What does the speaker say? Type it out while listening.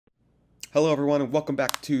Hello, everyone, and welcome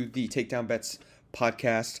back to the Takedown Bets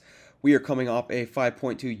podcast. We are coming off a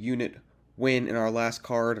 5.2 unit win in our last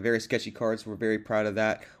card. Very sketchy cards. We're very proud of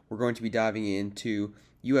that. We're going to be diving into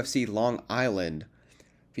UFC Long Island,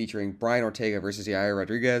 featuring Brian Ortega versus Yair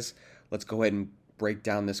Rodriguez. Let's go ahead and break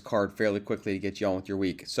down this card fairly quickly to get you on with your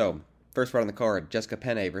week. So, first fight on the card, Jessica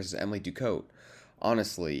Penne versus Emily Ducote.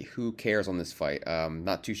 Honestly, who cares on this fight?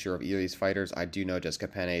 Not too sure of either of these fighters. I do know Jessica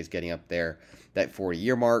Penne is getting up there, that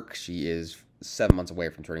 40-year mark. She is 7 months away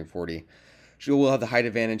from turning 40. She will have the height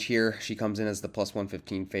advantage here. She comes in as the plus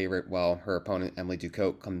 115 favorite, while her opponent, Emily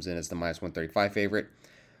Ducote, comes in as the minus 135 favorite.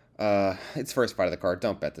 It's first fight of the card.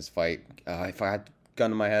 Don't bet this fight. If I had a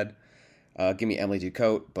gun in my head, give me Emily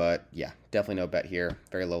Ducote. But yeah, definitely no bet here.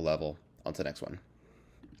 Very low level. On to the next one.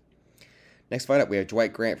 Next fight up, we have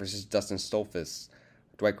Dwight Grant versus Dustin Stoltzfus.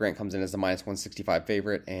 Dwight Grant comes in as the minus 165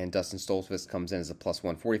 favorite, and Dustin Stoltzfus comes in as a plus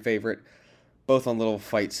 140 favorite. Both on little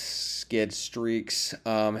fight skid streaks.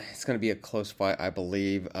 It's going to be a close fight, I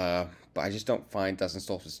believe, but I just don't find Dustin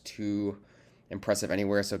Stoltzfus too impressive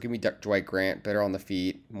anywhere. So give me Dwight Grant, better on the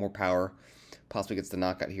feet, more power. Possibly gets the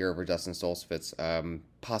knockout here over Dustin Stoltzfus.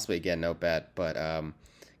 Possibly, again, no bet, but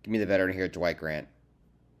give me the veteran here, Dwight Grant.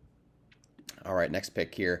 All right, next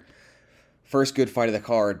pick here. First good fight of the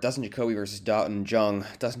card, Dustin Jacoby versus Dalton Jung.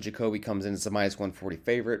 Dustin Jacoby comes in as the minus 140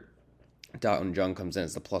 favorite. Dalton Jung comes in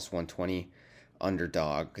as the plus 120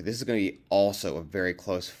 underdog. This is going to be also a very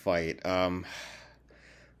close fight.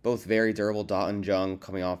 Both very durable. Dalton Jung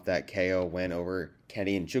coming off that KO win over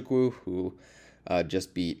Kenny Nchukwu, who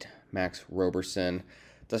just beat Max Roberson.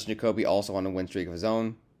 Dustin Jacoby also on a win streak of his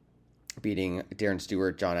own, beating Darren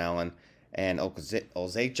Stewart, John Allen, and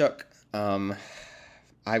Olzejchuk.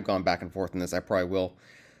 I've gone back and forth on this. I probably will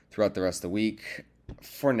throughout the rest of the week.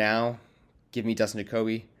 For now, give me Dustin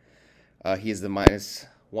Jacoby. He is the minus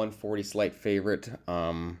 140 slight favorite.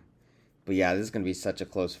 But yeah, this is going to be such a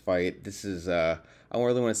close fight. This is, I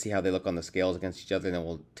really want to see how they look on the scales against each other, and then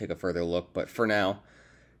we'll take a further look. But for now,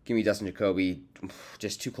 give me Dustin Jacoby.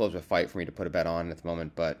 Just too close of a fight for me to put a bet on at the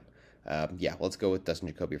moment. But yeah, let's go with Dustin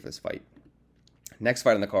Jacoby for this fight. Next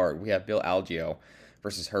fight on the card, we have Bill Algeo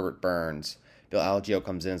versus Herbert Burns. Bill Algeo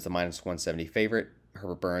comes in as the minus 170 favorite.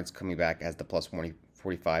 Herbert Burns coming back as the plus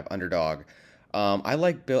 145 underdog. I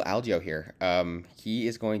like Bill Algeo here. He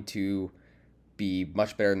is going to be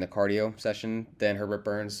much better in the cardio session than Herbert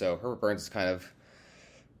Burns. So Herbert Burns is kind of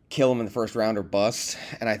kill him in the first round or bust.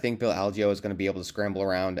 And I think Bill Algeo is going to be able to scramble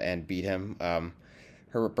around and beat him.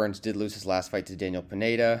 Herbert Burns did lose his last fight to Daniel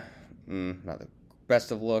Pineda. Not the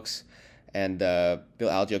best of looks. And Bill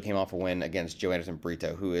Algeo came off a win against Joe Anderson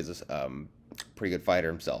Brito, who is pretty good fighter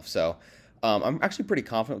himself. So I'm actually pretty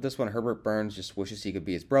confident with this one. Herbert Burns just wishes he could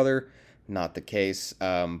be his brother. Not the case.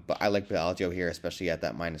 But I like Bill Algeo here, especially at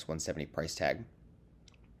that minus 170 price tag.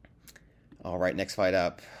 All right, next fight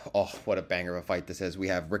up. Oh, what a banger of a fight this is. We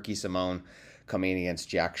have Ricky Simone coming in against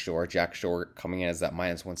Jack Shore. Jack Shore coming in as that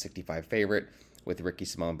minus 165 favorite, with Ricky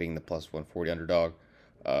Simone being the plus 140 underdog.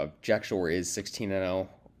 Jack Shore is 16-0,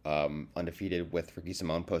 undefeated, with Ricky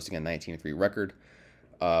Simone posting a 19-3 record.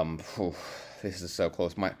 This is so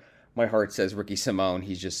close. My heart says Ricky Simone.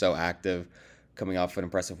 He's just so active, coming off an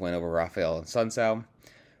impressive win over Rafael Sunsao.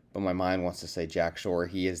 But my mind wants to say Jack Shore.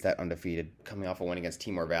 He is that undefeated, coming off a win against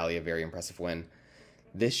Timur Valley, a very impressive win.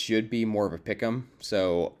 This should be more of a pick'em.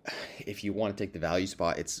 So if you want to take the value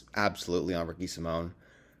spot, it's absolutely on Ricky Simone.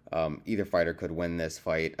 Either fighter could win this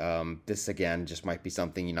fight. This, again, just might be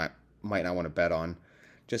something you might not want to bet on,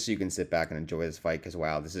 just so you can sit back and enjoy this fight, because,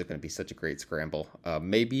 wow, this is going to be such a great scramble.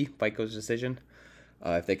 Maybe fight goes to decision.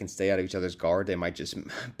 If they can stay out of each other's guard, they might just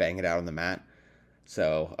bang it out on the mat.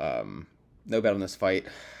 So, no bet on this fight.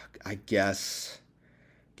 I guess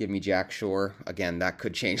give me Jack Shore. Again, that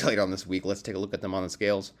could change later on this week. Let's take a look at them on the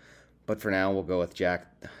scales. But for now, we'll go with Jack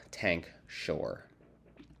Tank Shore.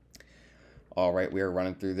 All right, we are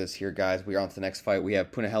running through this here, guys. We are on to the next fight. We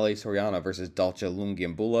have Punahele Soriano versus Dalcha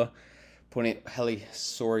Lungiambula. Punahele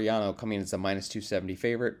Soriano coming in as the minus 270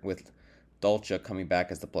 favorite, with Dalcha coming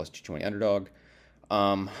back as the plus 220 underdog.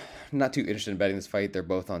 Not too interested in betting this fight. They're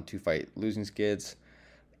both on 2-fight losing skids.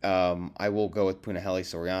 I will go with Punahele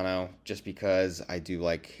Soriano just because I do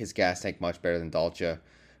like his gas tank much better than Dalcha.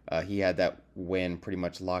 He had that win pretty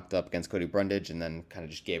much locked up against Cody Brundage and then kind of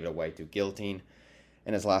just gave it away to guillotine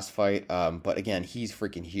in his last fight. But again, he's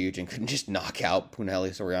freaking huge and couldn't just knock out Punahele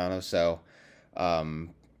Soriano. So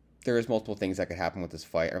there is multiple things that could happen with this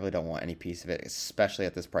fight. I really don't want any piece of it, especially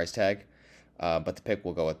at this price tag. But the pick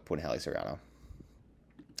will go with Punahele Soriano.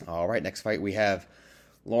 All right, next fight we have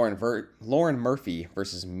Lauren Murphy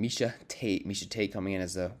versus Miesha Tate. Miesha Tate coming in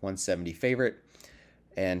as the 170 favorite.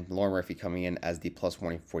 and Lauren Murphy coming in as the plus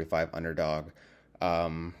 145 underdog.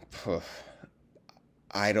 Um,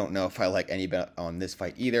 I don't know if I like any bet on this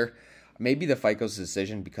fight either. Maybe the fight goes to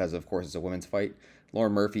decision because, of course, it's a women's fight.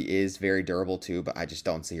 Lauren Murphy is very durable too, but I just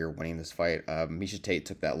don't see her winning this fight. Miesha Tate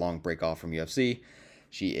took that long break off from UFC.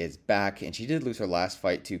 She is back, and she did lose her last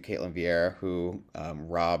fight to Caitlin Vieira, who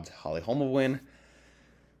robbed Holly Holm of a win.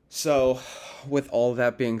 So, with all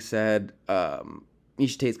that being said,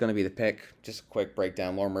 Miesha Tate's going to be the pick. Just a quick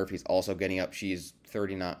breakdown. Lauren Murphy's also getting up. She's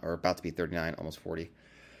 39, or about to be 39, almost 40.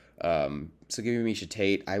 So give me Miesha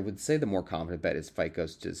Tate. I would say the more confident bet is fight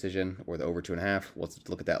goes to decision or the over 2.5. We'll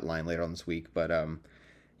look at that line later on this week. But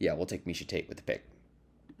yeah, we'll take Miesha Tate with the pick.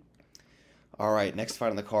 All right, next fight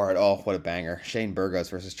on the card. Oh, what a banger. Shane Burgos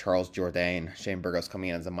versus Charles Jourdain. Shane Burgos coming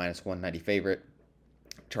in as a minus 190 favorite.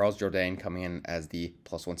 Charles Jourdain coming in as the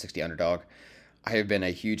plus 160 underdog. I have been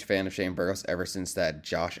a huge fan of Shane Burgos ever since that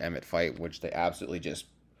Josh Emmett fight, which they absolutely just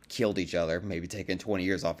killed each other, maybe taking 20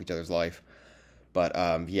 years off each other's life. But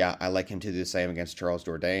yeah, I like him to do the same against Charles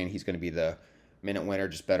Jourdain. He's going to be the minute winner,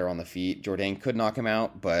 just better on the feet. Jourdain could knock him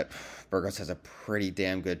out, but Burgos has a pretty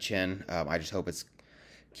damn good chin. I just hope it's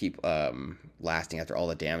keep lasting after all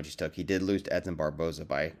the damage he took. He did lose to Edson Barboza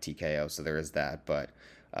by TKO, so there is that. But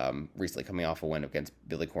recently coming off a win against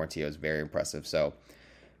Billy Quarantillo is very impressive. So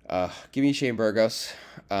give me Shane Burgos.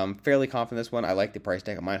 Fairly confident in this one. I like the price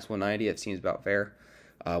tag at minus 190. It seems about fair.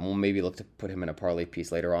 We'll maybe look to put him in a parlay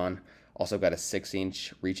piece later on. Also got a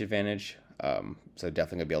 6-inch reach advantage, so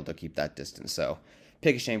definitely going to be able to keep that distance. So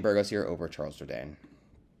pick Shane Burgos here over Charles Jourdain.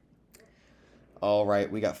 All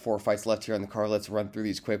right, we got 4 fights left here on the card. Let's run through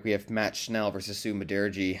these quick. We have Matt Schnell versus Sue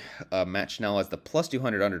Mudaerji. Matt Schnell as the plus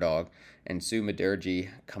 200 underdog, and Sue Mudaerji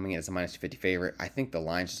coming in as a minus 250 favorite. I think the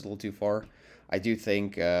line's just a little too far. I do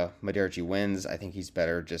think Mudaerji wins. I think he's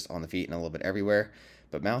better just on the feet and a little bit everywhere.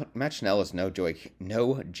 But Matt Schnell is no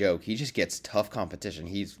joke. He just gets tough competition.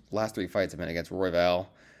 His last 3 fights have been against Royval,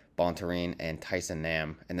 Bontorin, and Tyson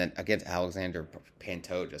Nam, and then against Alexander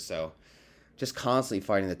Pantoja. So just constantly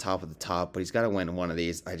fighting the top of the top, but he's got to win one of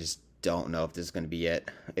these. I just don't know if this is going to be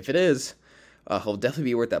it. If it is, he'll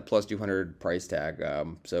definitely be worth that plus 200 price tag.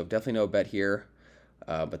 So definitely no bet here,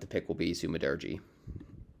 but the pick will be Sue Mudaerji.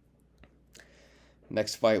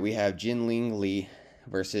 Next fight, we have Jinling Li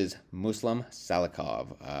versus Muslim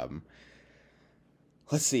Salikov.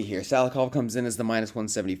 Let's see here. Salikov comes in as the minus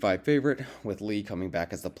 175 favorite, with Lee coming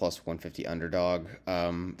back as the plus 150 underdog.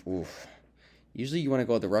 Usually you want to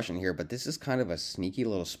go with the Russian here, but this is kind of a sneaky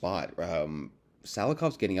little spot.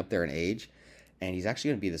 Salikov's getting up there in age, and he's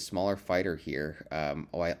actually going to be the smaller fighter here.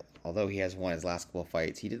 Although he has won his last couple of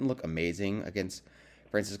fights, he didn't look amazing against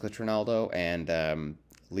Francisco Trinaldo, and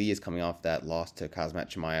Lee is coming off that loss to Kazmat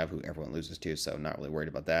Chimaev, who everyone loses to, so not really worried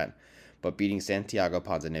about that. But beating Santiago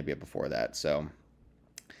Ponzinibbio before that. So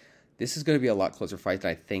this is going to be a lot closer fight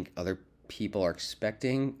than I think other people are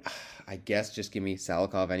expecting. I guess just give me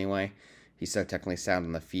Salikov anyway. He's so technically sound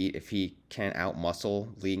on the feet. If he can't out-muscle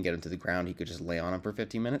Lee and get him to the ground, he could just lay on him for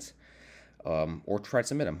 15 minutes. Or try to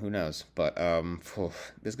submit him. Who knows? But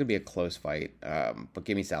this is going to be a close fight. But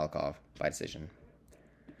give me Salikov by decision.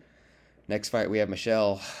 Next fight, we have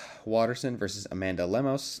Michelle Waterson versus Amanda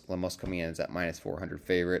Lemos. Lemos coming in as that minus 400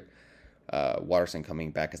 favorite. Waterson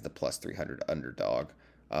coming back as the plus 300 underdog.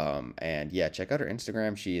 And yeah, check out her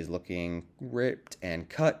Instagram. She is looking ripped and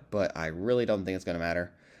cut, but I really don't think it's going to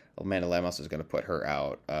matter. Amanda Lemos is going to put her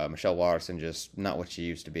out. Michelle Waterson just not what she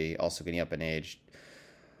used to be. Also getting up in age.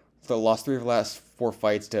 So lost 3 of the last 4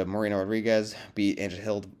 fights to Marina Rodriguez. Beat Angela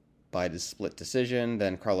Hill by the split decision.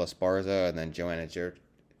 Then Carlos Barza, and then Joanna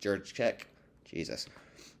Jurczyk. Jesus.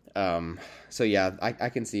 So yeah, I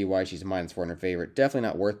can see why she's a minus 400 favorite. Definitely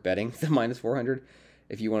not worth betting the minus 400.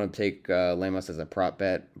 If you want to take Lemos as a prop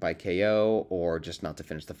bet by KO or just not to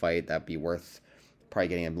finish the fight, that'd be worth probably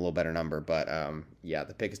getting a little better number. But yeah,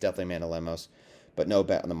 the pick is definitely Amanda Lemos. But no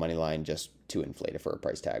bet on the money line, just too inflated for a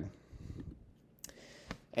price tag.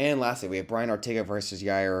 And lastly, we have Brian Ortega versus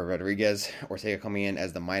Yair Rodriguez. Ortega coming in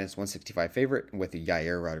as the minus 165 favorite, with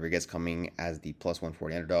Yair Rodriguez coming as the plus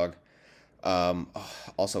 140 underdog.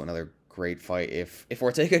 Also another great fight. If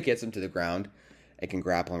Ortega gets him to the ground and can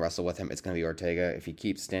grapple and wrestle with him, it's going to be Ortega. If he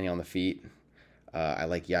keeps standing on the feet, I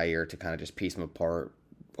like Yair to kind of just piece him apart.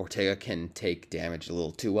 Ortega can take damage a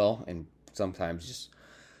little too well and sometimes just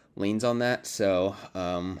leans on that. So,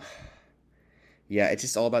 yeah, it's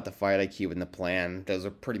just all about the fight IQ and the plan. Those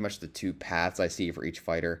are pretty much the 2 paths I see for each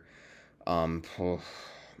fighter.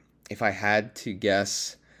 If I had to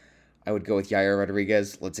guess, I would go with Yair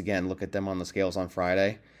Rodriguez. Let's again look at them on the scales on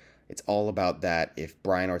Friday. It's all about that. If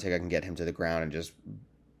Brian Ortega can get him to the ground and just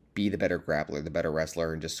be the better grappler, the better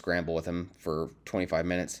wrestler, and just scramble with him for 25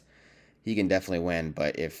 minutes, he can definitely win.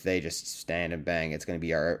 But if they just stand and bang, it's going to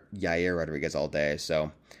be our Yair Rodriguez all day.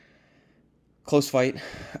 So close fight.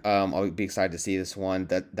 I'll be excited to see this one.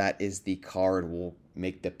 That is the card. We'll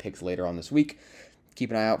make the picks later on this week.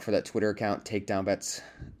 Keep an eye out for that Twitter account, Takedown Bets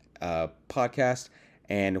podcast,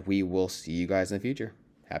 and we will see you guys in the future.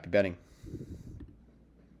 Happy betting.